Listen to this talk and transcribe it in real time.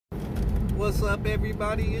What's up,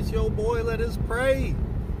 everybody? It's your boy. Let us pray.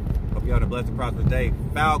 Hope you have a blessed and prosperous day.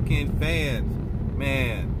 Falcon fans,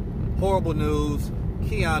 man, horrible news.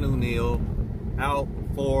 Keanu Neal out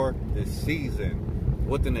for the season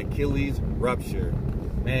with an Achilles rupture.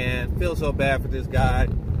 Man, feel so bad for this guy.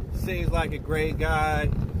 Seems like a great guy.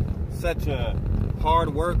 Such a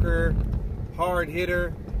hard worker, hard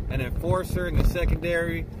hitter, an enforcer in the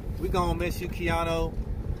secondary. We gonna miss you, Keanu.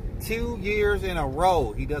 2 years in a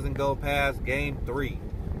row, he doesn't go past game 3.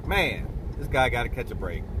 Man, this guy got to catch a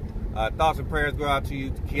break. Thoughts and prayers go out to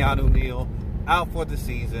you, Keanu Neal, out for the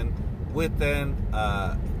season with an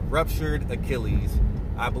ruptured Achilles.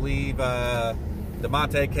 I believe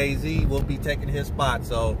DeMonte KZ will be taking his spot.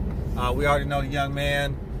 So we already know the young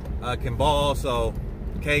man can ball. So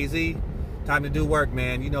KZ, time to do work,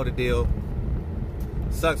 man. You know the deal.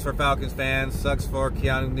 Sucks for Falcons fans. Sucks for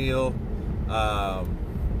Keanu Neal.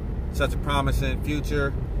 Such a promising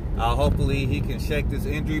future. Hopefully he can shake this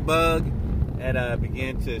injury bug and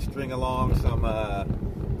begin to string along some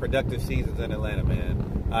productive seasons in Atlanta,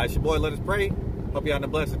 man. It's your boy, Let Us Pray. Hope you have a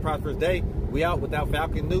blessed and prosperous day. We out without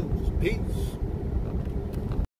Falcon news. Peace.